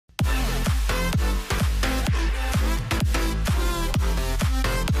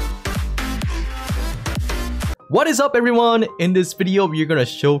What is up everyone? In this video, we're gonna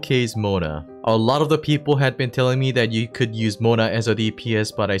showcase Mona. A lot of the people had been telling me that you could use Mona as a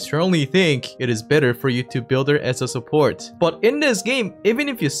DPS, but I strongly think it is better for you to build her as a support. But in this game, even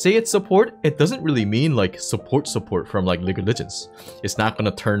if you say it's support, it doesn't really mean like support from like League of Legends. It's not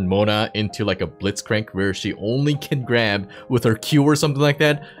gonna turn Mona into like a Blitzcrank where she only can grab with her Q or something like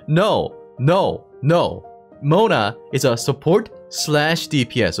that. No. Mona is a support slash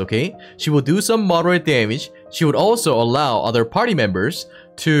DPS, okay? She will do some moderate damage. She would also allow other party members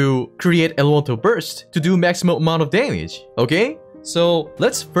to create elemental burst to do maximum amount of damage, okay? So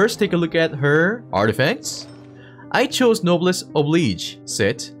let's first take a look at her artifacts. I chose Noblesse Oblige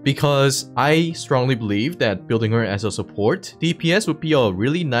set because I strongly believe that building her as a support DPS would be a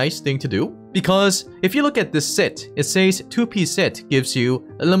really nice thing to do. Because if you look at this set, it says 2-piece set gives you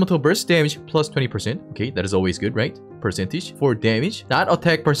elemental burst damage plus 20%. Okay, that is always good, right? Percentage for damage, not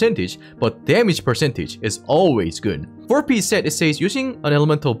attack percentage, but damage percentage is always good. 4-piece set, it says using an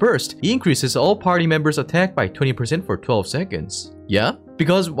elemental burst increases all party members' attack by 20% for 12 seconds. Yeah,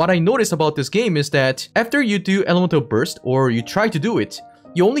 because what I noticed about this game is that after you do elemental burst or you try to do it,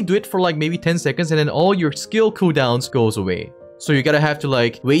 you only do it for like maybe 10 seconds and then all your skill cooldowns goes away. So you gotta have to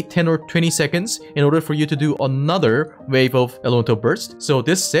like wait 10 or 20 seconds in order for you to do another wave of elemental burst. So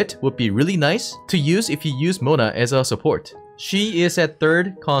this set would be really nice to use if you use Mona as a support. She is at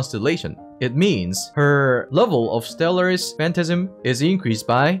 3rd constellation. It means her level of Stellaris Phantasm is increased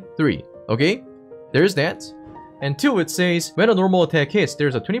by 3. Okay, there's that. And 2, it says when a normal attack hits,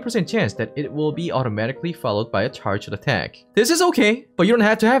 there's a 20% chance that it will be automatically followed by a charged attack. This is okay, but you don't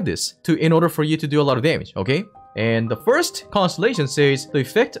have to have this in order for you to do a lot of damage, okay? And the 1st constellation says the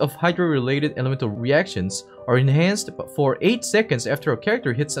effect of Hydro-related elemental reactions are enhanced for 8 seconds after a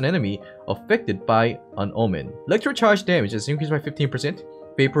character hits an enemy affected by an omen. Electro charge damage is increased by 15%,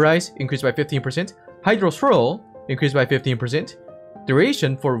 Vaporize increased by 15%, Hydro Swirl increased by 15%,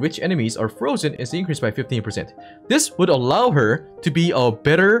 duration for which enemies are frozen is increased by 15%. This would allow her to be a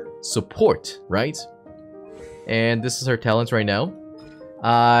better support, right? And this is her talents right now.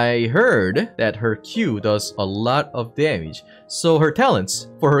 I heard that her Q does a lot of damage. So her talents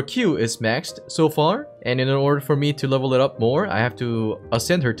for her Q is maxed so far. And in order for me to level it up more, I have to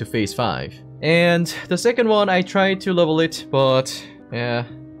ascend her to phase 5. And the second one, I tried to level it, but yeah.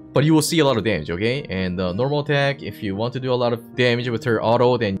 But you will see a lot of damage, okay? And the normal attack, if you want to do a lot of damage with her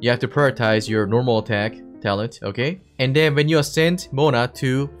auto, then you have to prioritize your normal attack talent, okay? And then when you ascend Mona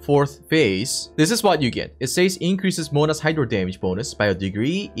to 4th phase, this is what you get. It says increases Mona's hydro damage bonus by a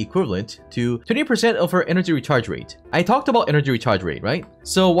degree equivalent to 20% of her energy recharge rate. I talked about energy recharge rate, right?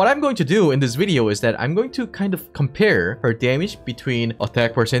 So what I'm going to do in this video is that I'm going to kind of compare her damage between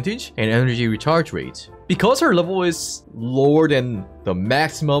attack percentage and energy recharge rate. Because her level is lower than the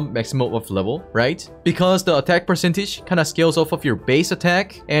maximum of level, right? Because the attack percentage kind of scales off of your base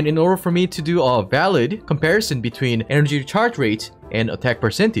attack. And in order for me to do a valid comparison between energy recharge rate and attack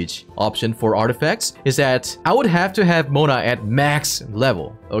percentage option for artifacts is that I would have to have Mona at max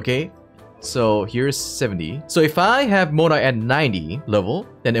level, okay? So here's 70. So if I have Mona at 90 level,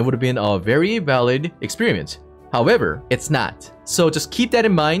 then it would have been a very valid experiment. However, it's not. So just keep that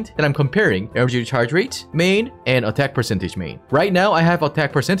in mind that I'm comparing energy recharge rate main and attack percentage main. Right now, I have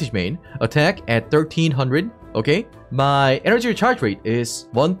attack percentage main, attack at 1300, okay? My energy recharge rate is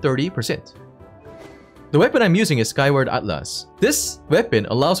 130%. The weapon I'm using is Skyward Atlas. This weapon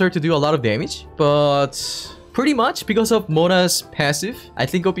allows her to do a lot of damage, but pretty much because of Mona's passive, I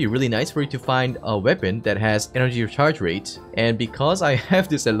think it'll be really nice for you to find a weapon that has energy recharge rate. And because I have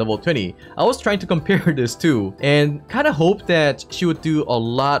this at level 20, I was trying to compare this too and kind of hope that she would do a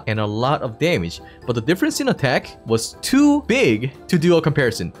lot of damage. But the difference in attack was too big to do a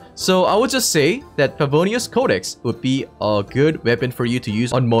comparison. So I would just say that Favonius Codex would be a good weapon for you to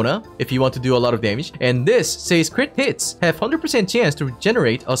use on Mona if you want to do a lot of damage. And this says crit hits have 100% chance to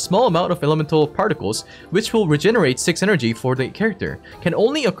generate a small amount of elemental particles, which will regenerate 6 energy for the character. Can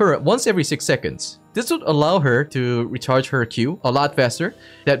only occur once every 6 seconds. This would allow her to recharge her Q a lot faster.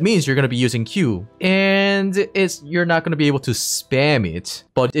 That means you're going to be using Q. And you're not going to be able to spam it.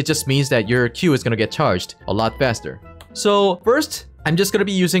 But it just means that your Q is going to get charged a lot faster. So first, I'm just gonna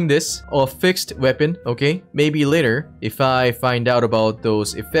be using this, a fixed weapon, okay? Maybe later, if I find out about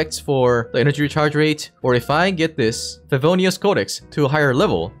those effects for the energy recharge rate, or if I get this Favonius Codex to a higher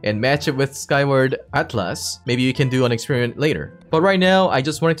level and match it with Skyward Atlas, maybe we can do an experiment later. But right now, I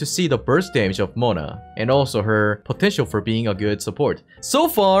just wanted to see the burst damage of Mona, and also her potential for being a good support. So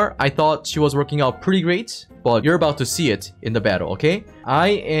far, I thought she was working out pretty great, but you're about to see it in the battle, okay? I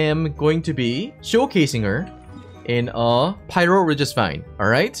am going to be showcasing her in a Pyro Regisvine,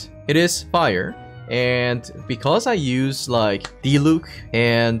 alright? It is fire, And because I use like Diluc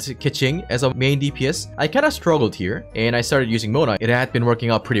and Keqing as a main DPS, I kind of struggled here and I started using Mona. It had been working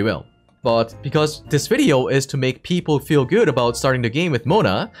out pretty well. But because this video is to make people feel good about starting the game with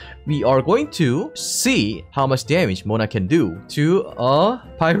Mona, we are going to see how much damage Mona can do to a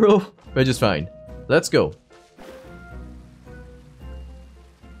Pyro Registine. Let's go.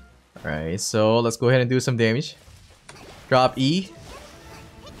 Alright, so let's go ahead and do some damage. Drop E.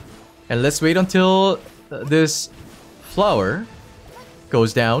 And let's wait until this flower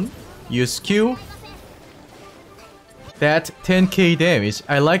goes down. Use Q. That 10k damage.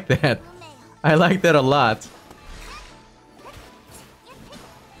 I like that. I like that a lot.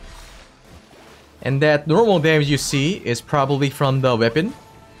 And that normal damage you see is probably from the weapon.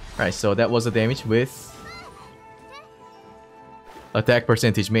 Alright, so that was the damage with attack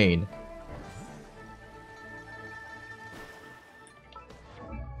percentage main.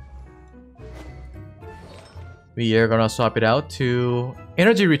 We are gonna swap it out to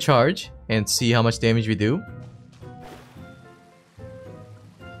energy recharge and see how much damage we do.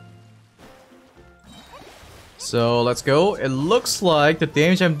 So let's go. It looks like the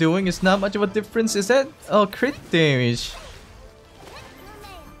damage I'm doing is not much of a difference. Is that a crit damage?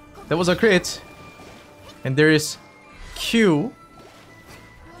 That was a crit. And there is Q.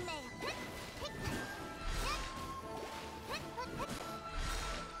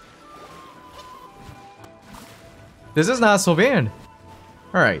 This is not so bad.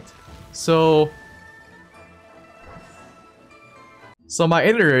 Alright. So my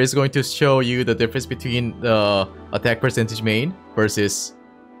editor is going to show you the difference between the attack percentage main versus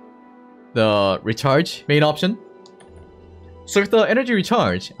the recharge main option. So with the energy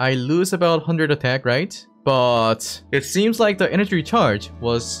recharge, I lose about 100 attack, right? But it seems like the energy recharge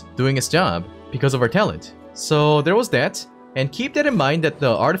was doing its job because of our talent. So there was that. And keep that in mind that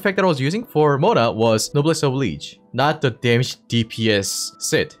the artifact that I was using for Mona was Noblesse Oblige, not the damage DPS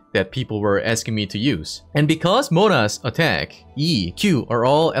set that people were asking me to use. And because Mona's attack, E, Q are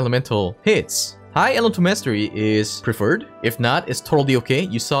all elemental hits, high elemental mastery is preferred. If not, it's totally okay.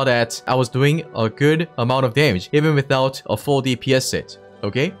 You saw that I was doing a good amount of damage even without a full DPS set,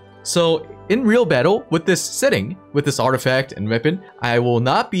 okay? So in real battle, with this setting, with this artifact and weapon, I will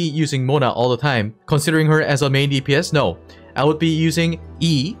not be using Mona all the time, considering her as a main DPS, no. I would be using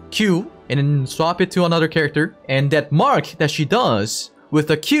E, Q, and then swap it to another character. And that mark that she does with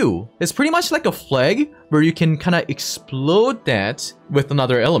the Q is pretty much like a flag where you can kind of explode that with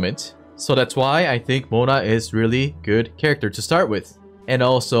another element. So that's why I think Mona is really good character to start with. And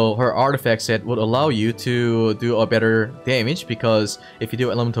also her artifact set would allow you to do a better damage because if you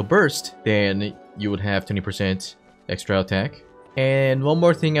do elemental burst, then you would have 20% extra attack. And one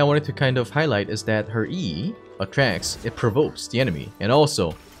more thing I wanted to kind of highlight is that her E attracts, it provokes the enemy. And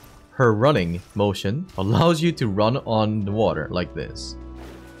also, her running motion allows you to run on the water like this.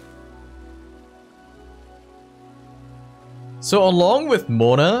 So along with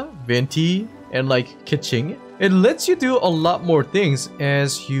Mona, Venti, and like Keqing, it lets you do a lot more things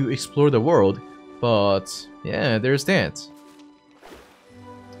as you explore the world. But yeah, there's that.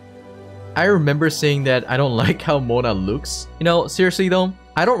 I remember saying that I don't like how Mona looks. You know, seriously though,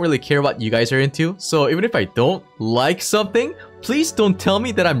 I don't really care what you guys are into. So even if I don't like something, please don't tell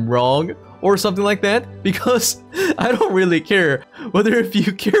me that I'm wrong or something like that. Because I don't really care whether if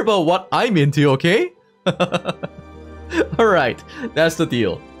you care about what I'm into, okay? Alright, that's the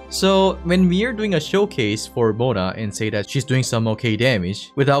deal. So when we are doing a showcase for Mona and say that she's doing some okay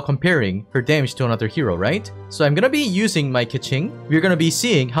damage without comparing her damage to another hero, right? So I'm gonna be using my Keqing. We're gonna be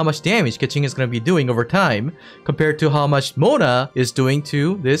seeing how much damage Keqing is gonna be doing over time compared to how much Mona is doing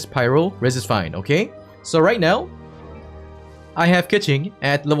to this Pyro Resistine, okay? So right now, I have Keqing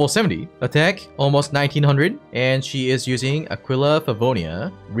at level 70, attack almost 1900, and she is using Aquila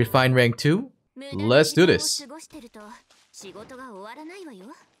Favonia, Refine rank 2. Let's do this.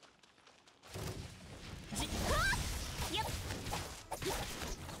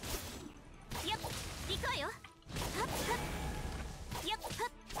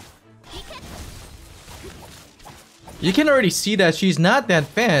 You can already see that she's not that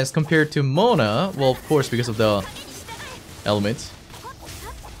fast compared to Mona. Well, of course, because of the element.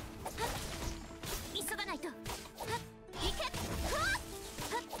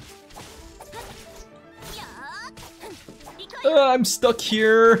 I'm stuck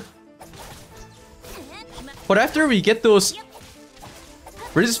here. But after we get those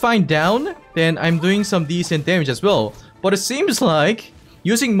Resistine down, then I'm doing some decent damage as well. But it seems like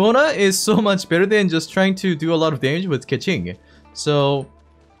using Mona is so much better than just trying to do a lot of damage with Keqing. So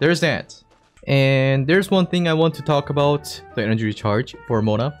there's that. And there's one thing I want to talk about, the energy recharge for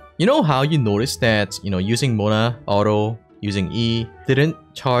Mona. You know how you noticed that, using Mona auto, using E, didn't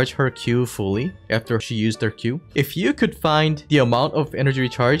charge her Q fully after she used her Q? If you could find the amount of energy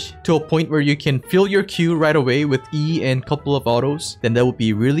recharge to a point where you can fill your Q right away with E and couple of autos, then that would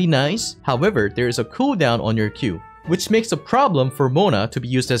be really nice. However, there is a cooldown on your Q, which makes a problem for Mona to be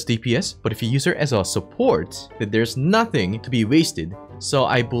used as DPS, but if you use her as a support, then there's nothing to be wasted. So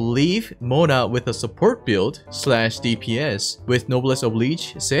I believe Mona with a support build slash DPS with Noblesse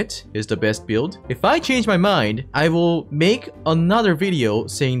Oblige set is the best build. If I change my mind, I will make another video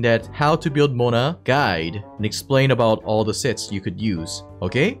saying that how to build Mona guide and explain about all the sets you could use,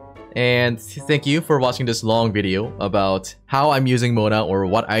 okay? And thank you for watching this long video about how I'm using Mona or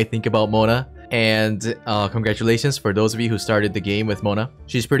what I think about Mona. And congratulations for those of you who started the game with Mona.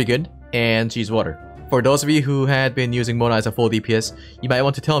 She's pretty good and she's water. For those of you who had been using Mona as a full DPS, you might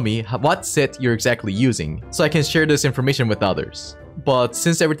want to tell me what set you're exactly using so I can share this information with others. But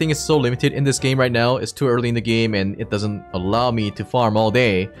since everything is so limited in this game right now, it's too early in the game and it doesn't allow me to farm all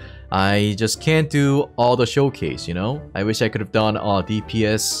day, I just can't do all the showcase, I wish I could have done a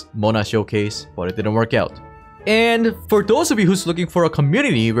DPS Mona showcase, but it didn't work out. And for those of you who's looking for a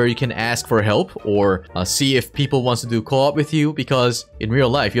community where you can ask for help or see if people wants to do co-op with you, because in real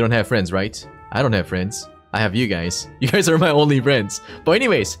life you don't have friends, right? I don't have friends. I have you guys. You guys are my only friends. But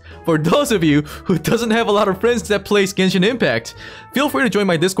anyways, for those of you who doesn't have a lot of friends that plays Genshin Impact, feel free to join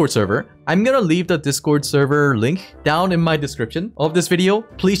my Discord server. I'm gonna leave the Discord server link down in my description of this video.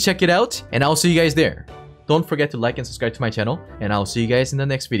 Please check it out and I'll see you guys there. Don't forget to like and subscribe to my channel and I'll see you guys in the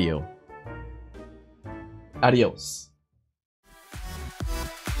next video. Adios.